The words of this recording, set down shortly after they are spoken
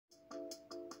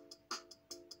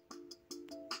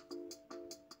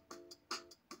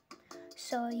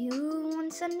Saw you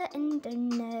once on the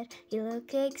internet, you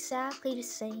look exactly the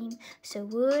same. So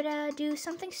would I do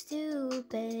something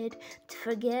stupid to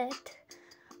forget?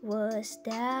 Was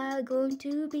that going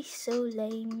to be so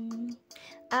lame?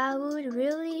 I would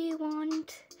really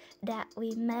want that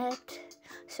we met.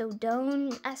 So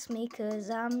don't ask me 'cause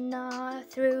I'm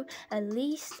not through. At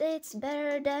least it's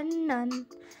better than none.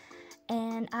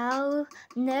 And I'll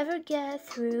never get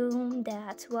through.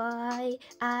 That's why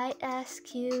I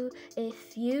ask you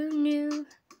if you knew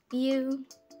you.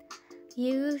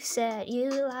 You said you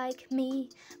like me,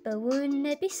 but wouldn't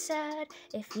it be sad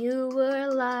if you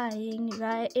were lying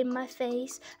right in my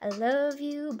face? I love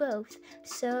you both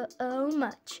so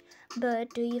much,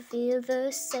 but do you feel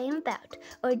the same about,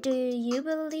 or do you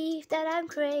believe that I'm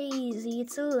crazy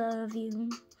to love you?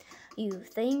 You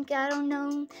think I don't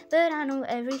know, but I know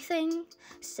everything.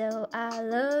 So I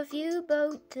love you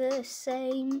both the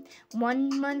same.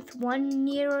 1 month, 1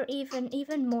 year, or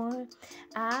even more.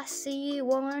 I see you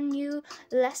on you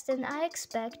less than I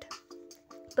expect.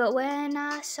 But when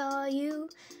I saw you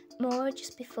more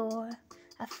just before,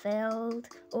 I felt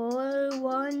or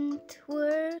want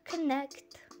or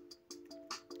connect.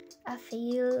 I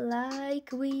feel like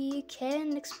we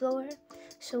can explore.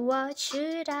 So what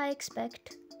should I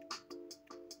expect?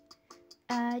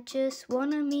 I just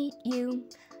wanna meet you,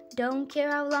 don't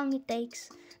care how long it takes,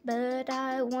 but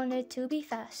I want it to be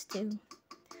fast too.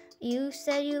 You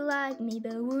said you like me,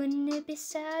 but wouldn't it be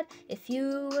sad if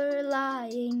you were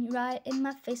lying right in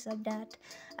my face like that?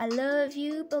 I love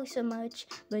you both so much,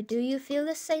 but do you feel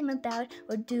the same about,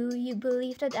 or do you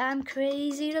believe that I'm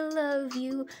crazy to love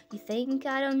you? You think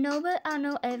I don't know, but I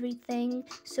know everything,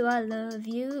 so I love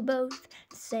you both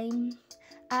the same.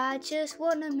 I just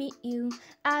wanna meet you,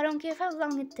 I don't care how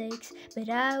long it takes, but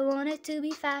I want it to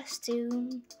be fast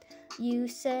too. You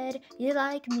said you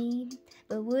like me,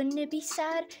 but wouldn't it be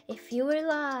sad if you were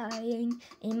lying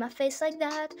in my face like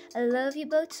that? I love you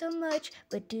both so much,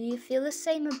 but do you feel the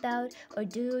same about, or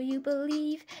do you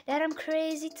believe that I'm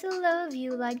crazy to love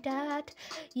you like that?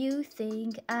 You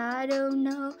think I don't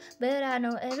know, but I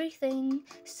know everything,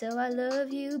 so I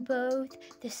love you both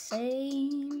the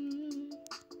same.